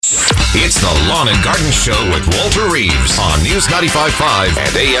It's the Lawn and Garden Show with Walter Reeves on News 95.5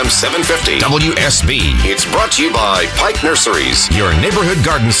 and AM 750 WSB. It's brought to you by Pike Nurseries, your neighborhood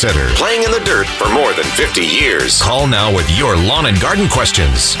garden center, playing in the dirt for more than 50 years. Call now with your lawn and garden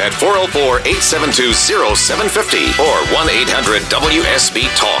questions at 404-872-0750 or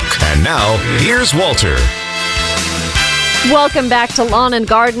 1-800-WSB-TALK. And now, here's Walter. Welcome back to Lawn and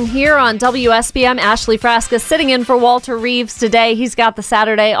Garden here on WSB. I'm Ashley Frasca, sitting in for Walter Reeves today. He's got the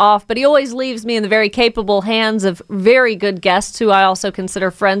Saturday off, but he always leaves me in the very capable hands of very good guests who I also consider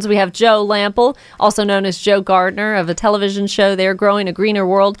friends. We have Joe Lamp'l, also known as Joe Gardner, of a television show there, Growing a Greener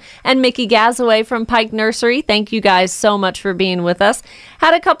World, and Mickey Gazaway from Pike Nursery. Thank you guys so much for being with us.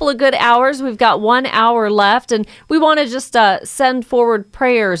 Had a couple of good hours. We've got 1 hour left, and we want to just send forward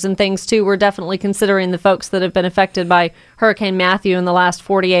prayers and things, too. We're definitely considering the folks that have been affected by Hurricane Matthew in the last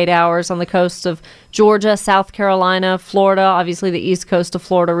 48 hours on the coast of Georgia, South Carolina, Florida, obviously the east coast of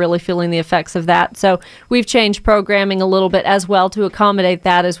Florida, really feeling the effects of that. So we've changed programming a little bit as well to accommodate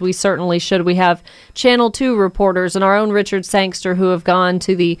that, as we certainly should. We have Channel 2 reporters and our own Richard Sangster who have gone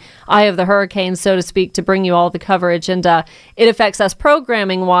to the eye of the hurricane, so to speak, to bring you all the coverage. And it affects us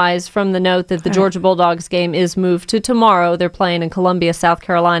programming-wise from the note that the Georgia Bulldogs game is moved to tomorrow. They're playing in Columbia, South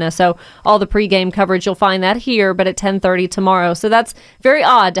Carolina. So all the pregame coverage, you'll find that here, but at 10:30 tomorrow. So that's very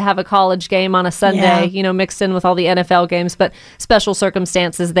odd to have a college game on a Sunday, mixed in with all the NFL games, but special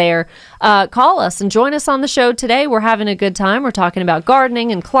circumstances there. Call us and join us on the show today. We're having a good time. We're talking about gardening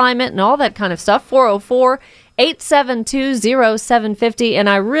and climate and all that kind of stuff. 404-872-0750. And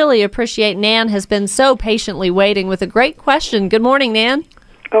I really appreciate Nan has been so patiently waiting with a great question. Good morning, Nan.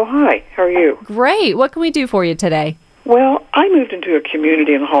 Oh, hi. How are you? Great. What can we do for you today? Well, I moved into a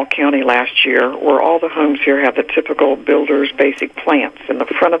community in Hall County last year where all the homes here have the typical builder's basic plants in the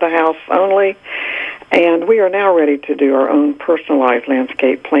front of the house only, and we are now ready to do our own personalized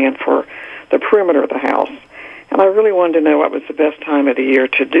landscape plan for the perimeter of the house. And I really wanted to know what was the best time of the year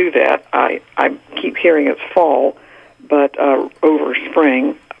to do that. I keep hearing it's fall, but over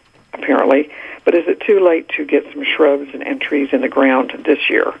spring, apparently. But is it too late to get some shrubs and trees in the ground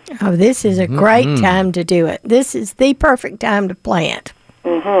this year? Oh, this is a great time to do it. This is the perfect time to plant.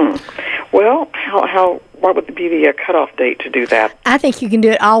 Mm-hmm. Well, what would be the cutoff date to do that? I think you can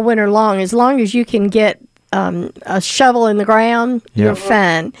do it all winter long. As long as you can get a shovel in the ground, you're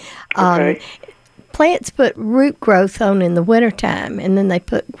fine. Okay. Plants put root growth on in the wintertime, and then they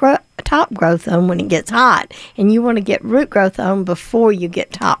put top growth on when it gets hot. And you want to get root growth on before you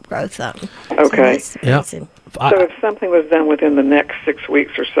get top growth on. Okay. So So if something was done within the next 6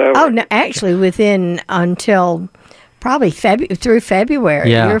 weeks or so? Oh, no, actually within until probably through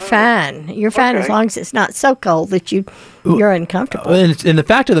February. You're fine. You're fine as long as it's not so cold that you're uncomfortable. And the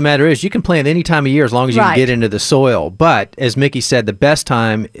fact of the matter is, you can plant any time of year as long as you can get into the soil. But as Mickey said, the best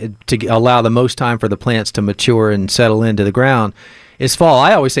time to allow the most time for the plants to mature and settle into the ground is fall.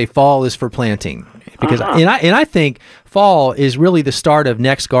 I always say fall is for planting because, and I think fall is really the start of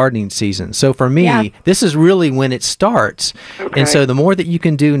next gardening season. So for me, this is really when it starts. Okay. And so the more that you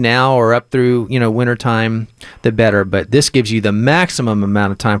can do now or up through, wintertime, the better. But this gives you the maximum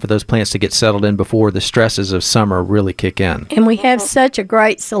amount of time for those plants to get settled in before the stresses of summer really kick in. And we have such a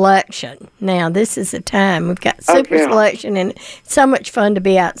great selection. Now, this is the time. We've got super selection, and it's so much fun to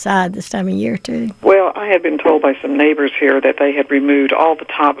be outside this time of year, too. Well, I had been told by some neighbors here that they had removed all the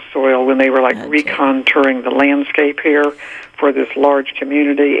topsoil when they were recontouring the landscape here for this large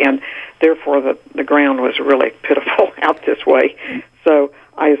community, and therefore the ground was really pitiful out this way. So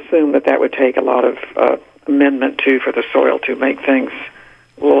I assume that would take a lot of amendment, too, for the soil to make things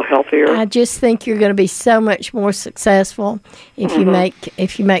a little healthier. I just think you're going to be so much more successful if you make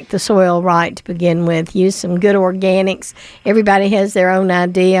the soil right to begin with. Use some good organics. Everybody has their own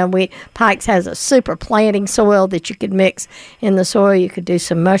idea. Pikes has a super planting soil that you could mix in the soil. You could do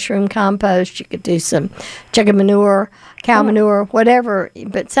some mushroom compost. You could do some chicken manure, cow manure, whatever,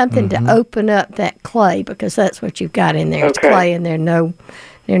 but something to open up that clay, because that's what you've got in there. It's clay, and there are no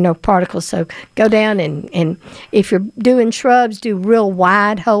particles. So go down and if you're doing shrubs, do real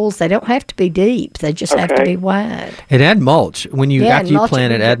wide holes. They don't have to be deep. They just have to be wide. And add mulch. After you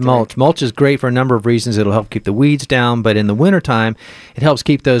plant it, add mulch. Mulch is great for a number of reasons. It'll help keep the weeds down, but in the wintertime, it helps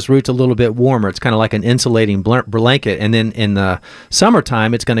keep those roots a little bit warmer. It's kind of like an insulating blanket. And then in the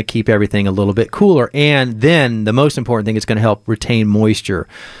summertime, it's going to keep everything a little bit cooler. And then the most important thing, it's going to help retain moisture.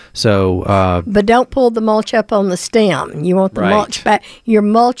 So, but don't pull the mulch up on the stem. You want the mulch back. You're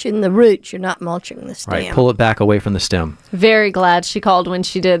mulching the roots. You're not mulching the stem. Right. Pull it back away from the stem. Very glad she called when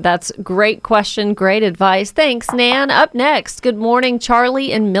she did. That's great question. Great advice. Thanks, Nan. Up next, good morning,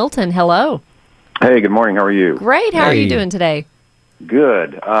 Charlie and Milton. Hello. Hey, good morning. How are you? Great. How are you doing today?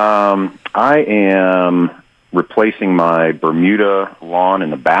 Good. I am replacing my Bermuda lawn in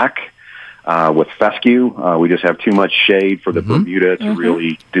the back with fescue. We just have too much shade for the Bermuda to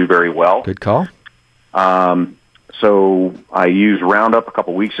really do very well. Good call. So I used Roundup a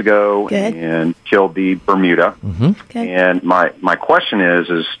couple weeks ago and killed the Bermuda. And my question is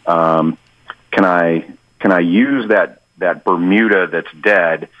can I use that Bermuda that's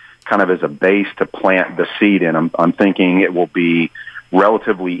dead kind of as a base to plant the seed in? I'm thinking it will be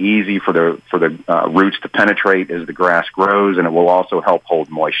relatively easy for the roots to penetrate as the grass grows, and it will also help hold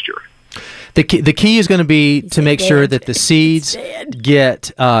moisture. The key is going to be to make sure that the seeds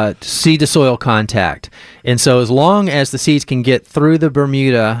get seed to soil contact. And so as long as the seeds can get through the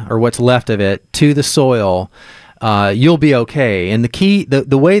Bermuda or what's left of it to the soil, you'll be okay. And the key,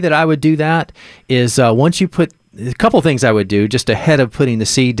 the way that I would do that is once you put a couple of things I would do just ahead of putting the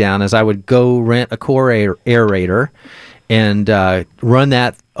seed down is I would go rent a core aerator and run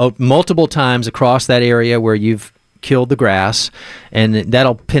that multiple times across that area where you've killed the grass, and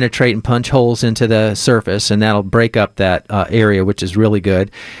that'll penetrate and punch holes into the surface, and that'll break up that area, which is really good.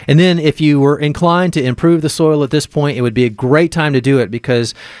 And then if you were inclined to improve the soil at this point, it would be a great time to do it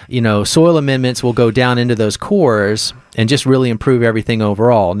because, soil amendments will go down into those cores and just really improve everything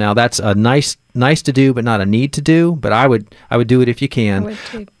overall. Now, that's a nice to do, but not a need to do. But I would do it if you can. I would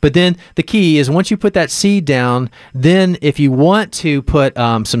too. But then the key is once you put that seed down, then if you want to put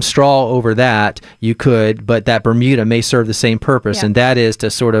some straw over that, you could. But that Bermuda may serve the same purpose, and that is to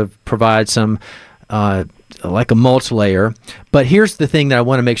sort of provide some like a mulch layer. But here's the thing that I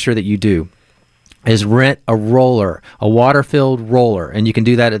want to make sure that you do. Is rent a roller, a water-filled roller, and you can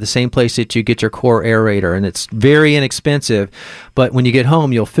do that at the same place that you get your core aerator, and it's very inexpensive, but when you get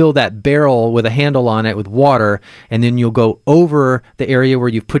home, you'll fill that barrel with a handle on it with water, and then you'll go over the area where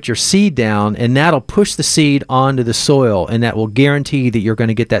you've put your seed down, and that'll push the seed onto the soil, and that will guarantee that you're going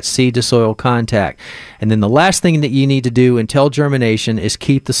to get that seed-to-soil contact. And then the last thing that you need to do until germination is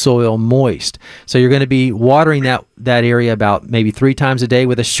keep the soil moist. So you're going to be watering that area about maybe 3 times a day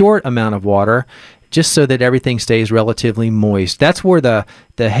with a short amount of water, just so that everything stays relatively moist. That's where the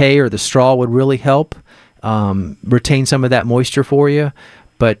hay or the straw would really help retain some of that moisture for you.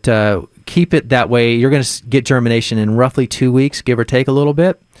 But keep it that way. You're going to get germination in roughly 2 weeks, give or take a little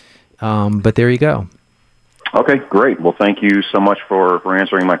bit. But there you go. Okay, great. Well, thank you so much for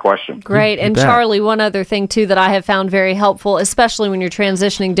answering my question. Great. And Charlie, one other thing, too, that I have found very helpful, especially when you're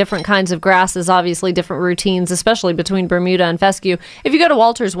transitioning different kinds of grasses, obviously different routines, especially between Bermuda and fescue. If you go to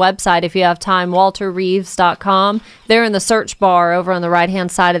Walter's website, if you have time, walterreeves.com, there in the search bar over on the right-hand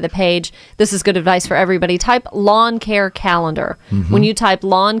side of the page, this is good advice for everybody. Type lawn care calendar. When you type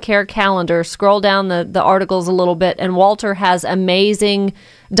lawn care calendar, scroll down the articles a little bit, and Walter has amazing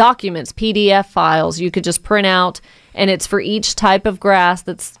documents, PDF files you could just print out, and it's for each type of grass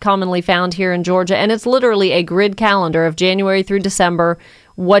that's commonly found here in Georgia. And it's literally a grid calendar of January through December,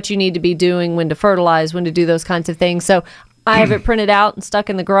 what you need to be doing, when to fertilize, when to do those kinds of things. So I have it printed out and stuck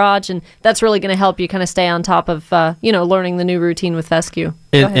in the garage, and that's really going to help you kind of stay on top of, learning the new routine with fescue.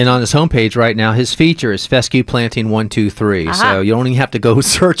 And on his homepage right now, his feature is fescue planting 1, 2, 3. So you don't even have to go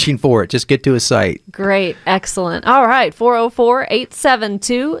searching for it. Just get to his site. Great. Excellent. All right.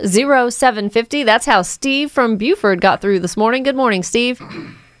 404-872-0750. That's how Steve from Buford got through this morning. Good morning, Steve.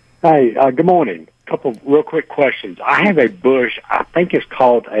 Hey, good morning. A couple real quick questions. I have a bush, I think it's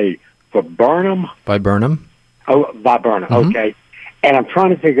called a viburnum. Viburnum? Oh, viburnum, okay. And I'm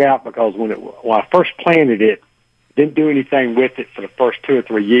trying to figure out because when I first planted it, didn't do anything with it for the first 2 or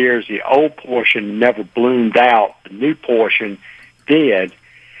 3 years. The old portion never bloomed out. The new portion did.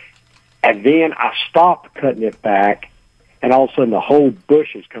 And then I stopped cutting it back, and all of a sudden the whole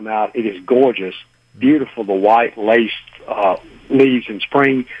bush has come out. It is gorgeous, beautiful, the white laced leaves in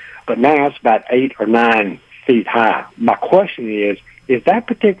spring, but now it's about 8 or 9 feet high. My question is that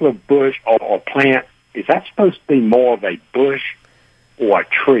particular bush or plant, is that supposed to be more of a bush or a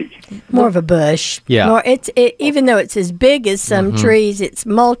tree? More of a bush. Yeah. Even though it's as big as some trees, it's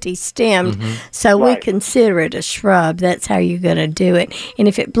multi-stemmed, so we consider it a shrub. That's how you're going to do it. And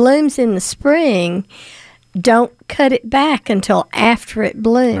if it blooms in the spring, don't cut it back until after it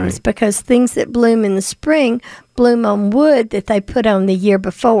blooms, because things that bloom in the spring bloom on wood that they put on the year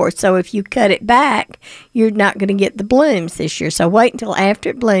before. So if you cut it back, you're not going to get the blooms this year. So wait until after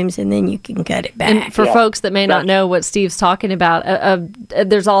it blooms, and then you can cut it back. And for folks that may not know what Steve's talking about,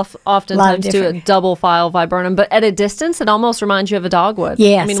 there's oftentimes too a double file viburnum, but at a distance, it almost reminds you of a dogwood.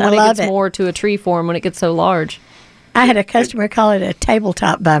 Yes, I mean, I when love it gets more to a tree form, when it gets so large. I had a customer call it a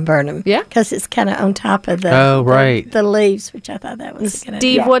tabletop viburnum. Yeah. Because it's kind of on top of the leaves, which I thought that was a good idea.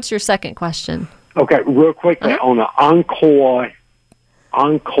 Steve, what's your second question? Okay, real quickly, on the Encore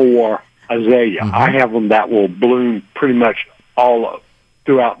Encore azalea. I have them that will bloom pretty much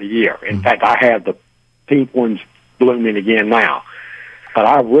throughout the year. In fact, I have the pink ones blooming again now. But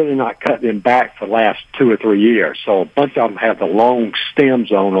I've really not cut them back for the last 2 or 3 years. So a bunch of them have the long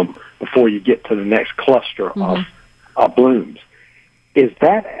stems on them before you get to the next cluster of blooms. Is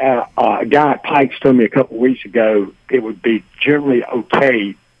that a guy at Pikes told me a couple of weeks ago it would be generally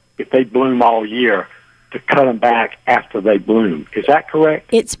okay if they bloom all year to cut them back after they bloom. Is that correct?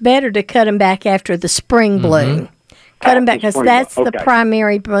 It's better to cut them back after the spring bloom. Cut them back because that's the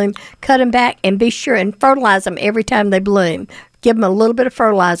primary bloom. Cut them back and be sure and fertilize them every time they bloom. Give them a little bit of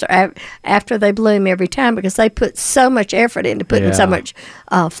fertilizer after they bloom every time because they put so much effort into putting so much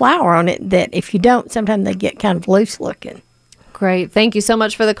flower on it that if you don't, sometimes they get kind of loose looking. Great. Thank you so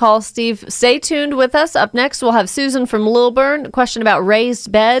much for the call, Steve. Stay tuned with us. Up next, we'll have Susan from Lilburn, a question about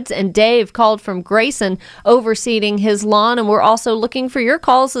raised beds, and Dave called from Grayson, overseeding his lawn. And we're also looking for your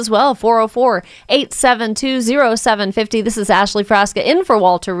calls as well, 404-872-0750. This is Ashley Frasca in for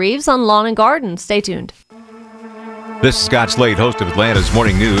Walter Reeves on Lawn and Garden. Stay tuned. This is Scott Slade, host of Atlanta's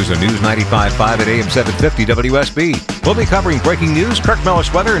Morning News on News 95.5 at AM 750 WSB. We'll be covering breaking news, Kirk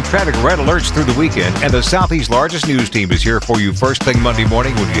Mellish weather, and traffic red alerts through the weekend. And the Southeast's largest news team is here for you first thing Monday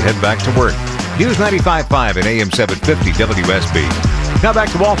morning when you head back to work. News 95.5 at AM 750 WSB. Now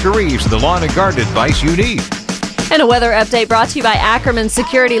back to Walter Reeves and the lawn and garden advice you need. And a weather update brought to you by Ackerman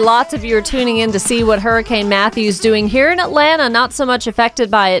Security. Lots of you are tuning in to see what Hurricane Matthew's doing here in Atlanta. Not so much affected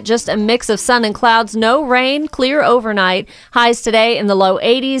by it, just a mix of sun and clouds. No rain, clear overnight. Highs today in the low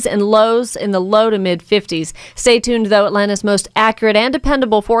 80s and lows in the low to mid 50s. Stay tuned, though. Atlanta's most accurate and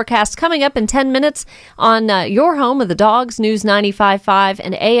dependable forecast coming up in 10 minutes on your home of the Dogs, News 95.5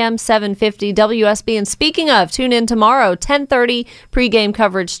 and AM 750 WSB. And speaking of, tune in tomorrow, 10:30 pregame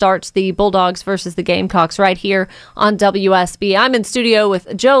coverage starts. The Bulldogs versus the Gamecocks right here on WSB. I'm in studio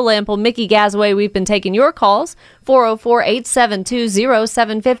with Joe Lample, Mickey Gazaway. We've been taking your calls,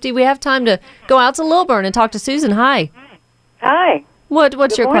 404-872-0750. We have time to go out to Lilburn and talk to Susan. Hi. Hi.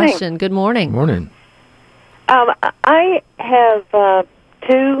 What's your question? Good morning. Morning. I have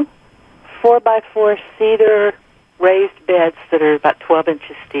 2 4x4 cedar raised beds that are about 12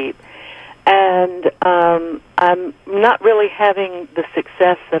 inches deep. And I'm not really having the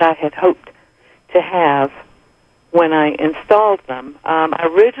success that I had hoped to have when I installed them. I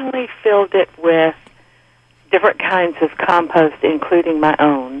originally filled it with different kinds of compost, including my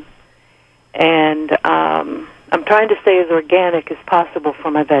own. And I'm trying to stay as organic as possible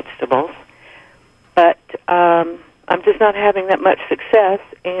for my vegetables. But I'm just not having that much success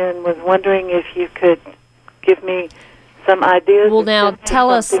and was wondering if you could give me some ideas. Well, now tell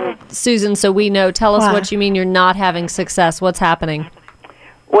us, Susan, so we know. Tell us what you mean you're not having success. What's happening?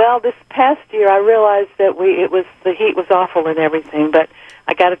 Well, this past year I realized that the heat was awful and everything, but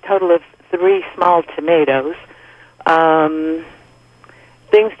I got a total of 3 small tomatoes.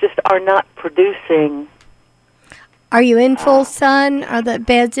 Things just are not producing. Are you in full sun? Are the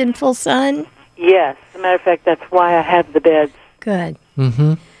beds in full sun? Yes. As a matter of fact, that's why I have the beds. Good.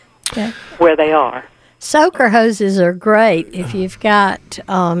 Okay. Where they are. Soaker hoses are great if you've got,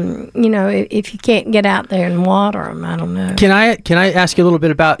 if you can't get out there and water them. I don't know. Can I ask you a little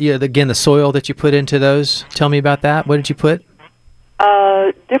bit about the soil that you put into those? Tell me about that. What did you put?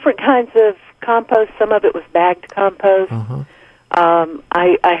 Different kinds of compost. Some of it was bagged compost.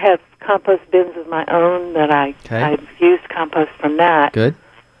 I have compost bins of my own that I've used compost from that. Good.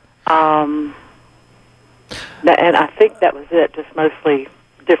 And I think that was it. Just mostly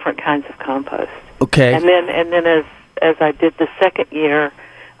different kinds of compost. Okay. And then as I did the second year,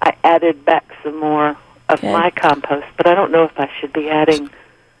 I added back some more of my compost, but I don't know if I should be adding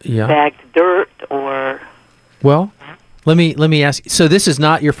bagged dirt or. Well, let me ask. So this is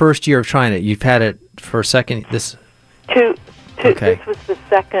not your first year of trying it. You've had it for a second. Two. Okay. This was the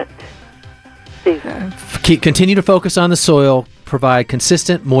second season. Continue to focus on the soil. Provide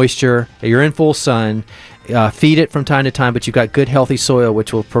consistent moisture. You're in full sun. Feed it from time to time, but you've got good, healthy soil,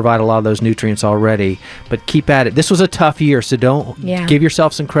 which will provide a lot of those nutrients already. But keep at it. This was a tough year, so don't give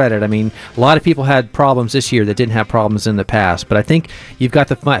yourself some credit. I mean, a lot of people had problems this year that didn't have problems in the past. But I think you've got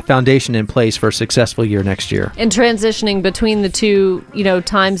the foundation in place for a successful year next year. And transitioning between the two,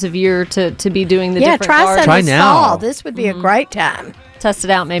 times of year to be doing the different gardens. Try now. Fall. This would be a great time. Test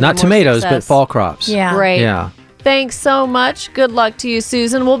it out, maybe. Not more tomatoes, success. but fall crops. Yeah. Great. Yeah. Thanks so much. Good luck to you,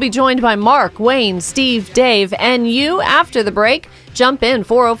 Susan. We'll be joined by Mark, Wayne, Steve, Dave, and you after the break. Jump in,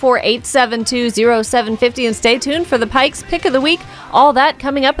 404-872-0750, and stay tuned for the Pikes Pick of the Week. All that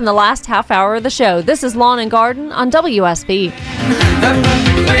coming up in the last half hour of the show. This is Lawn and Garden on WSB.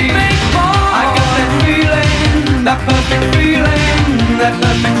 That perfect feeling, that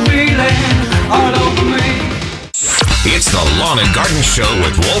perfect feeling all over me. It's the Lawn and Garden Show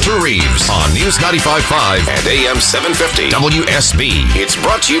with Walter Reeves on News 95.5 and AM 750 WSB. It's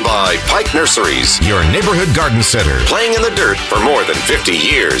brought to you by Pike Nurseries, your neighborhood garden center, playing in the dirt for more than 50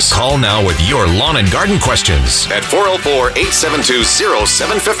 years. Call now with your lawn and garden questions at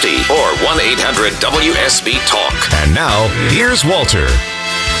 404-872-0750 or 1-800-WSB-TALK. And now, here's Walter.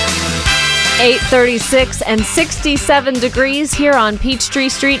 8:36 and 67 degrees here on Peachtree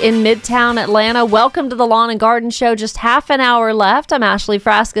Street in Midtown Atlanta. Welcome to the Lawn and Garden Show. Just half an hour left. I'm Ashley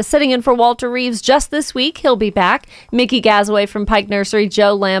Frasca, sitting in for Walter Reeves just this week. He'll be back. Mickey Gazaway from Pike Nursery,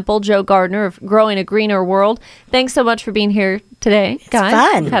 Joe Lample, Joe Gardner of Growing a Greener World. Thanks so much for being here today, guys.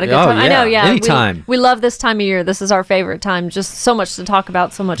 Fun. Had a good time. Yeah. I know, yeah. Anytime. We love this time of year. This is our favorite time. Just so much to talk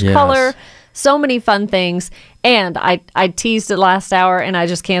about, so much color. So many fun things. And I teased it last hour, and I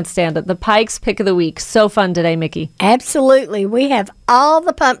just can't stand it. The Pikes Pick of the Week. So fun today, Mickey. Absolutely. We have all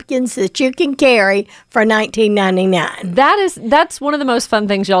the pumpkins that you can carry for $19.99. That's one of the most fun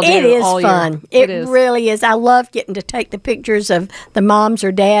things y'all do all year. It is fun. It really is. I love getting to take the pictures of the moms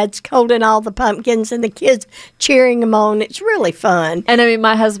or dads holding all the pumpkins and the kids cheering them on. It's really fun. And I mean,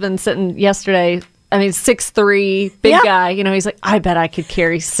 my husband sitting yesterday, 6'3", big guy. You know, he's like, I bet I could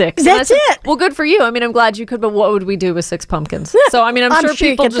carry 6. That's it. Well, good for you. I mean, I'm glad you could, but what would we do with 6 pumpkins? So, I mean, I'm sure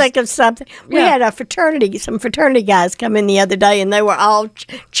people you can think of something. We had some fraternity guys come in the other day, and they were all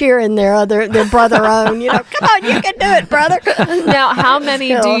cheering their brother on. You know, come on, you can do it, brother. Now, how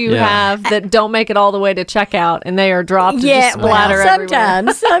many do you have that don't make it all the way to checkout, and they are dropped and just splatter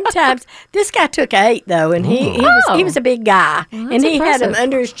everywhere? Sometimes. This guy took 8, though, and he was a big guy, and he had them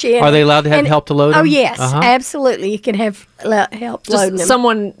under his chin. Are they allowed to have help to load them? Oh, yes, absolutely. You can have help loading them.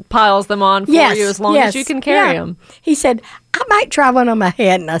 Someone piles them on for you as long as you can carry them. He said, I might try one on my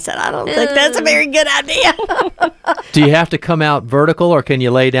head. And I said, I don't think that's a very good idea. Do you have to come out vertical, or can you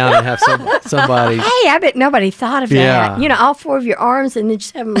lay down and have somebody? Hey, I bet nobody thought of that. You know, all 4 of your arms and then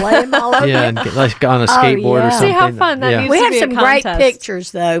just have them lay them all over. Yeah, and like on a skateboard or something. See how fun that needs we to have be some a contest. great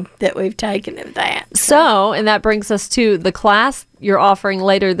pictures, though, that we've taken of that. So, and that brings us to the class you're offering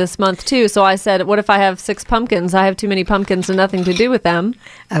later this month, too. So I said, what if I have 6 pumpkins? I have too many pumpkins and nothing to do with them.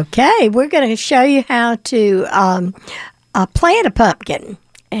 Okay, we're going to show you how to plant a pumpkin.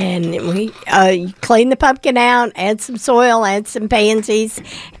 And we clean the pumpkin out, add some soil, add some pansies,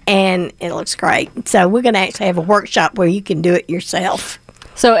 and it looks great. So we're going to actually have a workshop where you can do it yourself.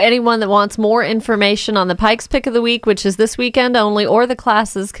 So anyone that wants more information on the Pikes Pick of the Week, which is this weekend only, or the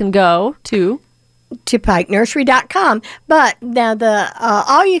classes, can go to pikenursery.com. But now the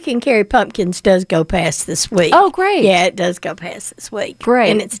all-you-can-carry pumpkins does go past this week. Oh, great. Yeah, it does go past this week. Great.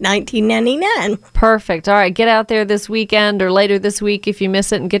 And it's $19.99. Perfect. All right, get out there this weekend or later this week if you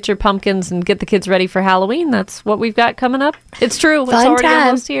miss it and get your pumpkins and get the kids ready for Halloween. That's what we've got coming up. It's true. It's already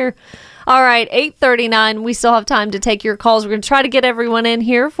almost here. All right, 8:39. We still have time to take your calls. We're going to try to get everyone in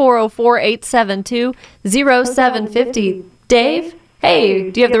here. 404-872-0750. Dave? Hey,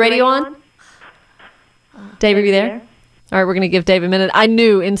 do you have the radio on? Dave, are you there? All right, we're going to give Dave a minute. I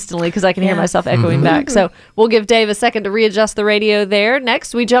knew instantly because I can hear myself echoing back. So we'll give Dave a second to readjust the radio there.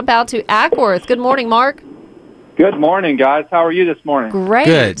 Next, we jump out to Ackworth. Good morning, Mark. Good morning, guys. How are you this morning? Great.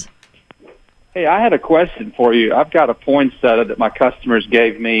 Good. Hey, I had a question for you. I've got a poinsettia that my customers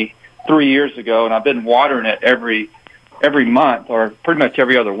gave me 3 years ago, and I've been watering it every month, or pretty much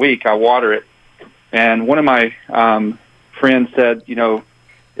every other week. I water it. And one of my friends said, you know,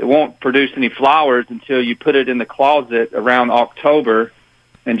 it won't produce any flowers until you put it in the closet around October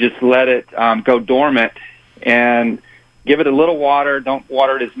and just let it go dormant and give it a little water. Don't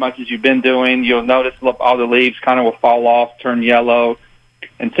water it as much as you've been doing. You'll notice all the leaves kind of will fall off, turn yellow.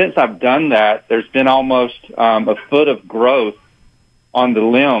 And since I've done that, there's been almost a foot of growth on the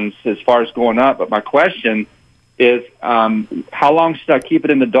limbs as far as going up. But my question is, how long should I keep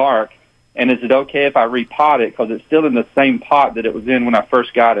it in the dark? And is it okay if I repot it because it's still in the same pot that it was in when I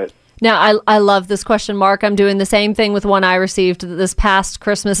first got it? Now, I love this question, Mark. I'm doing the same thing with one I received this past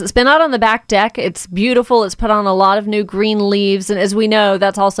Christmas. It's been out on the back deck. It's beautiful. It's put on a lot of new green leaves. And as we know,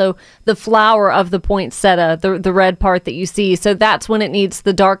 that's also the flower of the poinsettia, the red part that you see. So that's when it needs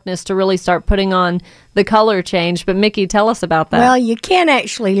the darkness to really start putting on the color change. But Mickey, tell us about that. Well, you can't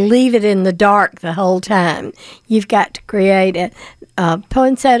actually leave it in the dark the whole time. You've got to create it.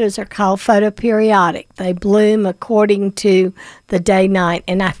 Poinsettias are called photoperiodic. They bloom according to the day-night,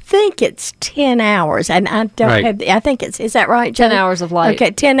 and I think it's 10 hours. And I don't have. I think is that right, Jenny? 10 hours of light. Okay,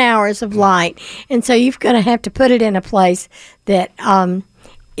 10 hours of light, and so you're going to have to put it in a place that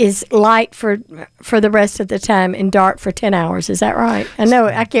is light for the rest of the time and dark for 10 hours. Is that right? I know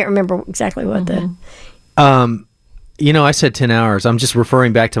I can't remember exactly what the. You know, I said 10 hours. I'm just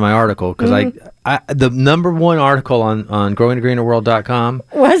referring back to my article because the number one article on growingtogreenerworld.com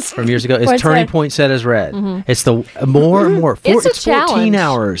from years ago is turning point set as red. It's the more and more. It's 14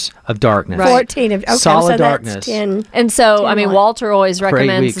 hours of darkness. Right. 14 of solid so darkness. That's 10. And so, I mean, Walter always For 8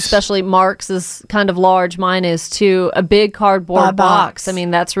 recommends, weeks. especially Mark's is kind of large, mine is too, a big cardboard box. I mean,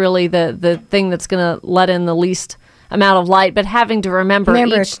 that's really the thing that's going to let in the least amount of light, but having to remember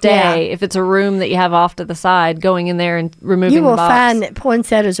each day, if it's a room that you have off to the side, going in there and removing you will the box. find that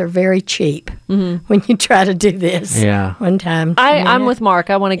poinsettias are very cheap when you try to do this one time. I'm with Mark.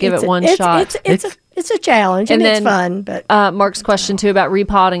 I want to give it one shot. It's a challenge, and it's fun. But Mark's question, too, about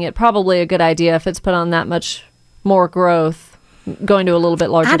repotting it, probably a good idea if it's put on that much more growth, going to a little bit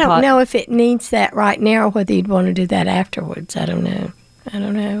larger pot. I don't know if it needs that right now or whether you'd want to do that afterwards. I don't know.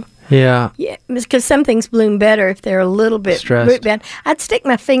 Yeah, because some things bloom better if they're a little bit root bound. I'd stick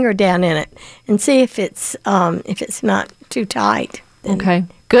my finger down in it and see if it's not too tight. Okay.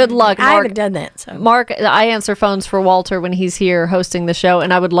 Good luck, Mark. I haven't done that. So. Mark, I answer phones for Walter when he's here hosting the show,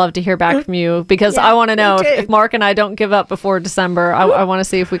 and I would love to hear back from you because I want to know if Mark and I don't give up before December. I want to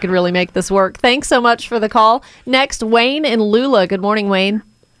see if we can really make this work. Thanks so much for the call. Next, Wayne in Lula. Good morning, Wayne.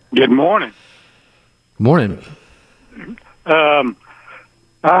 Good morning. Morning.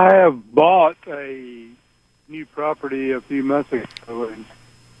 I have bought a new property a few months ago, and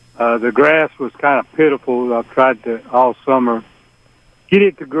the grass was kind of pitiful. I've tried to all summer get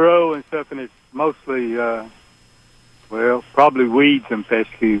it to grow and stuff, and it's mostly, probably weeds and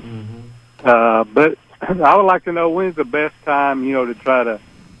fescue. But I would like to know when's the best time, to try to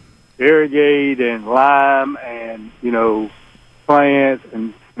irrigate and lime and, plant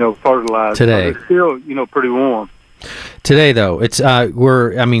and, fertilize. Today. It's still, pretty warm. Today, though, it's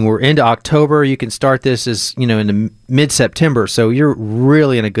we're into October. You can start this as in the mid-September, so you're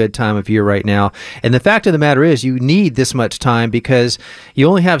really in a good time of year right now. And the fact of the matter is, you need this much time because you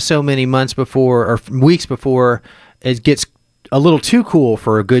only have so many months before or weeks before it gets a little too cool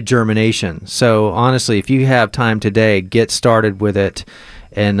for a good germination. So honestly, if you have time today, get started with it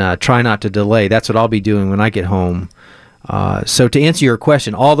and try not to delay. That's what I'll be doing when I get home. So to answer your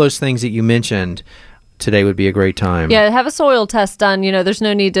question, all those things that you mentioned, today would be a great time. Yeah, have a soil test done. There's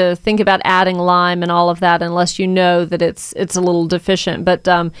no need to think about adding lime and all of that unless you know that it's a little deficient. But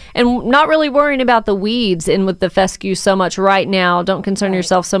and not really worrying about the weeds in with the fescue so much right now. Don't concern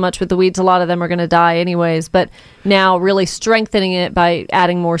yourself so much with the weeds. A lot of them are going to die anyways. But now really strengthening it by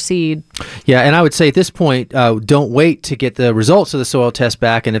adding more seed. Yeah, and I would say at this point, don't wait to get the results of the soil test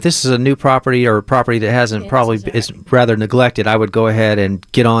back. And if this is a new property or a property that hasn't is rather neglected, I would go ahead and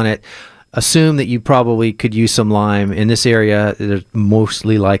get on it. Assume that you probably could use some lime in this area. It's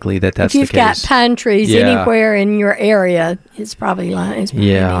mostly likely that's the case. If you've got pine trees anywhere in your area, it's probably lime.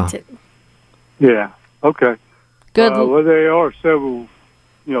 Needs it. Yeah. Okay. Good. Well, there are several,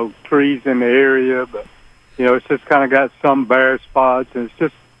 trees in the area, but it's just kind of got some bare spots, and it's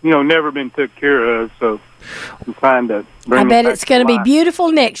just never been took care of. So I'm trying to bring. I bet it's going to be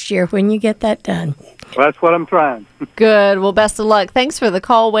beautiful next year when you get that done. Well, that's what I'm trying. Good. Well, best of luck. Thanks for the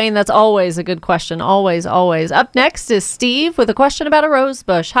call, Wayne. That's always a good question. Always, always. Up next is Steve with a question about a rose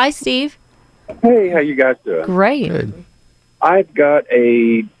bush. Hi, Steve. Hey, how you guys doing? Great. Good. I've got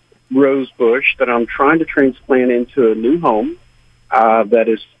a rose bush that I'm trying to transplant into a new home that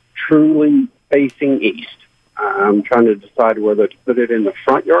is truly facing east. I'm trying to decide whether to put it in the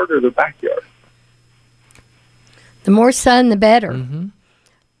front yard or the backyard. The more sun, the better. Mm-hmm.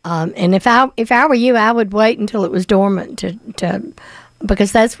 And if I were you, I would wait until it was dormant to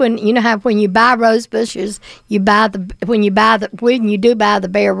because that's when how when you buy rose bushes, when you do buy the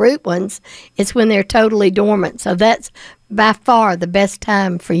bare root ones, it's when they're totally dormant. So that's by far the best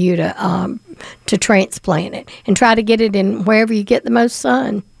time for you to transplant it and try to get it in wherever you get the most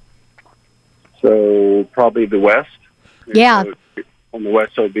sun. So probably the west. Yeah. So on the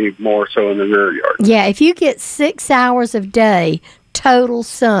west, so it'll be more so in the rear yard. Yeah, if you get 6 hours of day total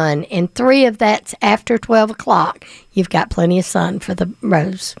sun, and 3 of that's after 12 o'clock, you've got plenty of sun for the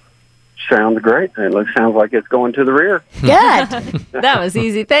rose. Sounds great. It sounds like it's going to the rear. Good. That was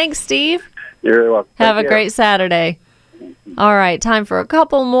easy. Thanks, Steve. You're welcome. Have a great Saturday. All right, time for a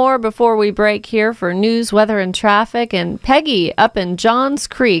couple more before we break here for news, weather, and traffic. And Peggy up in Johns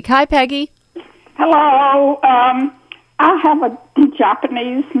Creek. Hi, Peggy. Hello. I have a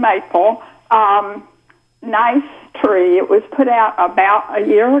Japanese maple. Nice tree. It was put out about a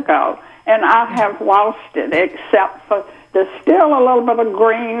year ago, and I have lost it, except for there's still a little bit of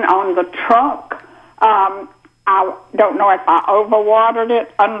green on the trunk. I don't know if I overwatered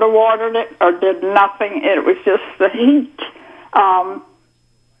it, underwatered it, or did nothing. It was just the heat.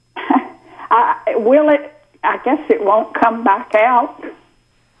 Will it I guess it won't come back out.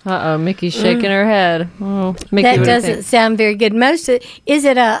 Uh-oh, Mickey's shaking her head. Oh, Mickey, that doesn't sound very good. Is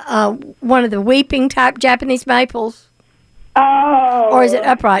it a one of the weeping type Japanese maples? Oh. Or is it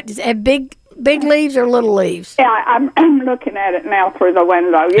upright? Does it have big leaves or little leaves? Yeah, I'm looking at it now through the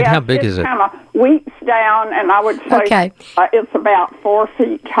window. Yeah, and how big is it? It kind of weeps down, and I would say it's about 4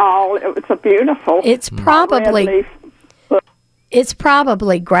 feet tall. It's a beautiful. It's probably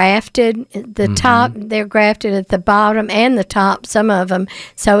grafted. The top, they're grafted at the bottom and the top. Some of them.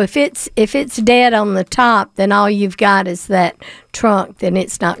 So if it's dead on the top, then all you've got is that trunk. Then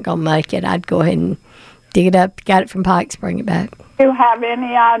it's not going to make it. I'd go ahead and dig it up. Got it from Pikes. Bring it back. Do you have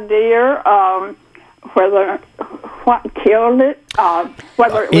any idea what killed it?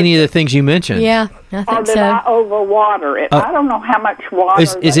 Whether it was, any of the things you mentioned? Yeah, I think or did so. I overwater it? I don't know how much water.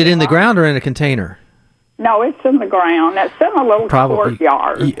 Is it in the ground or in a container? No, it's in the ground. It's in a little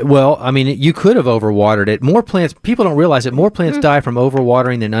courtyard. Well, I mean, you could have overwatered it. More plants, people don't realize it, more plants die from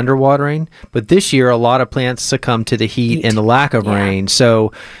overwatering than underwatering. But this year, a lot of plants succumb to the heat and the lack of rain.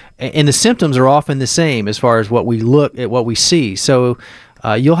 So, and the symptoms are often the same as far as what we look at, what we see. So,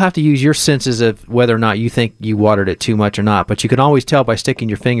 you'll have to use your senses of whether or not you think you watered it too much or not. But you can always tell by sticking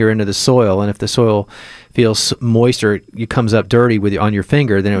your finger into the soil, and if the soil feels moist or it comes up dirty on your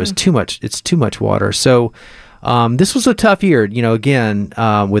finger, then it was too much. It's too much water. So this was a tough year. You know, again,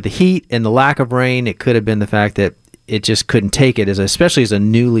 with the heat and the lack of rain, it could have been the fact that it just couldn't take it, especially as a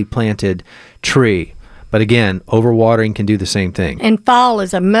newly planted tree. But again, overwatering can do the same thing. And fall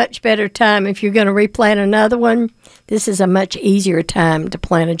is a much better time if you're going to replant another one. This is a much easier time to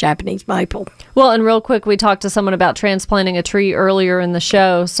plant a Japanese maple. Well, and real quick, we talked to someone about transplanting a tree earlier in the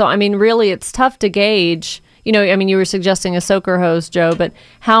show. So, I mean, really, it's tough to gauge. You know, I mean, you were suggesting a soaker hose, Joe, but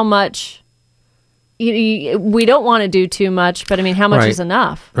how much... we don't want to do too much, but I mean, how much is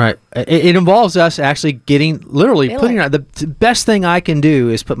enough? Right. It involves us actually putting out. The best thing I can do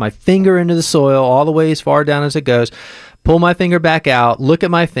is put my finger into the soil all the way as far down as it goes, pull my finger back out, look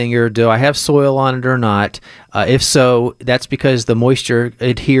at my finger. Do I have soil on it or not? If so, that's because the moisture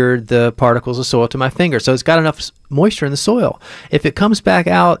adhered the particles of soil to my finger. So it's got enough moisture in the soil. If it comes back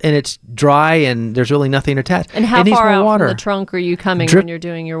out and it's dry and there's really nothing attached, and how it needs far more out water. from the trunk are you coming when you're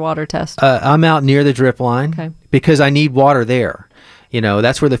doing your water test? I'm out near the drip line because I need water there. You know,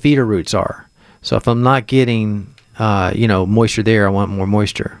 that's where the feeder roots are. So if I'm not getting, moisture there, I want more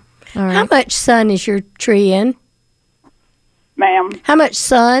moisture. All right. How much sun is your tree in? Ma'am. How much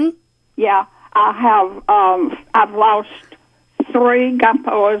sun? Yeah, I have. I've lost 3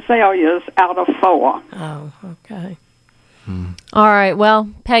 Gumpo azaleas out of 4. Oh, okay. All right. Well,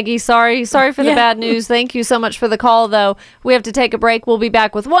 Peggy, sorry for the bad news. Thank you so much for the call, though. We have to take a break. We'll be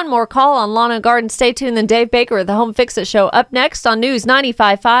back with one more call on Lawn and Garden. Stay tuned. Then Dave Baker at the Home Fix-It Show up next on News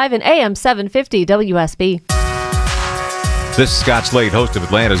 95.5 and AM 750 WSB. This is Scott Slade, host of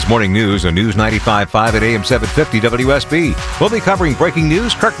Atlanta's Morning News on News 95.5 at AM 750 WSB. We'll be covering breaking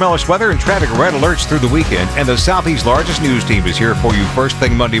news, Kirk Mellish weather, and traffic red alerts through the weekend. And the Southeast's largest news team is here for you first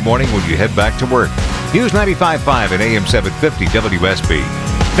thing Monday morning when you head back to work. News 95.5 and AM 750 WSB.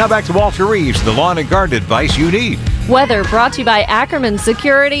 Now back to Walter Reeves, the lawn and garden advice you need. Weather brought to you by Ackerman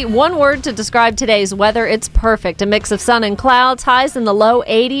Security. One word to describe today's weather. It's perfect. A mix of sun and clouds, highs in the low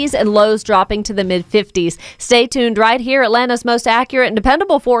 80s and lows dropping to the mid 50s. Stay tuned right here. Atlanta's most accurate and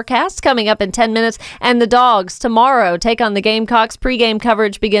dependable forecast coming up in 10 minutes. And the Dogs tomorrow take on the Gamecocks. Pre-game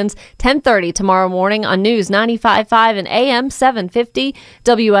coverage begins 10:30 tomorrow morning on News 95.5 and AM 750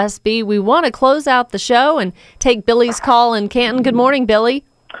 WSB. We want to close out the show and take Billy's call in Canton. Good morning, Billy.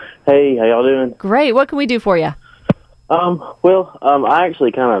 Hey, how y'all doing? Great. What can we do for you? I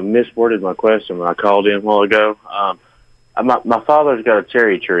actually kind of misworded my question when I called in a while ago. My father's got a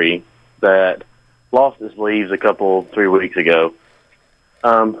cherry tree that lost its leaves 3 weeks ago,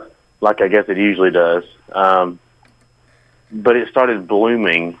 like I guess it usually does. But it started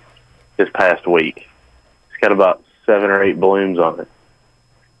blooming this past week. It's got about 7 or 8 blooms on it.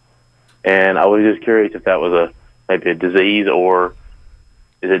 And I was just curious if that was maybe a disease, or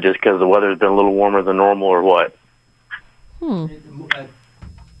is it just because the weather's been a little warmer than normal, or what?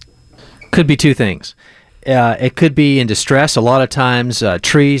 Could be two things. It could be in distress. A lot of times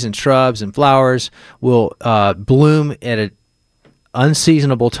trees and shrubs and flowers will bloom at an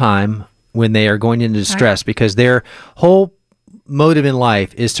unseasonable time when they are going into distress, because their whole motive in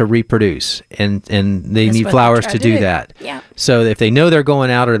life is to reproduce, and they need flowers to do that. Yeah. So if they know they're going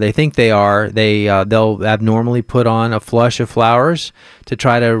out, or they think they are, they'll abnormally put on a flush of flowers to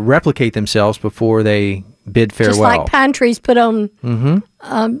try to replicate themselves before they bid farewell. Just like pine trees put on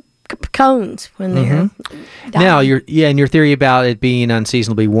cones when they're dying. Now, your theory about it being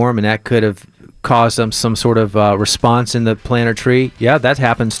unseasonably warm, and that could have cause some sort of response in the plant or tree, yeah, that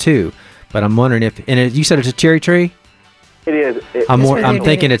happens too. But I'm wondering if, you said it's a cherry tree? It is. I'm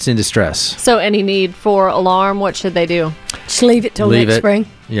thinking it's in distress. So any need for alarm, what should they do? Just leave it till next spring.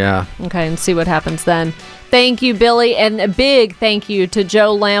 Yeah. Okay, and see what happens then. Thank you, Billy, and a big thank you to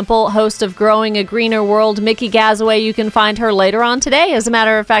Joe Lample, host of Growing a Greener World. Mickey Gazaway, you can find her later on today, as a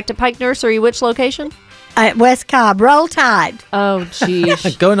matter of fact, at Pike Nursery. Which location? At West Cobb. Roll Tide. Oh,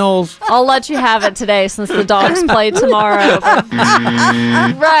 geez. Go Knowles. I'll let you have it today since the dogs play tomorrow.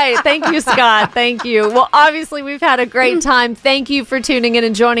 Right. Thank you, Scott. Thank you. Well, obviously, we've had a great time. Thank you for tuning in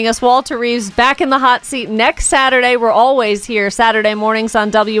and joining us. Walter Reeves back in the hot seat next Saturday. We're always here Saturday mornings on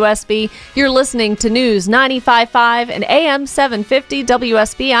WSB. You're listening to News 95.5 and AM 750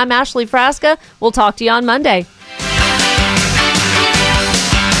 WSB. I'm Ashley Frasca. We'll talk to you on Monday.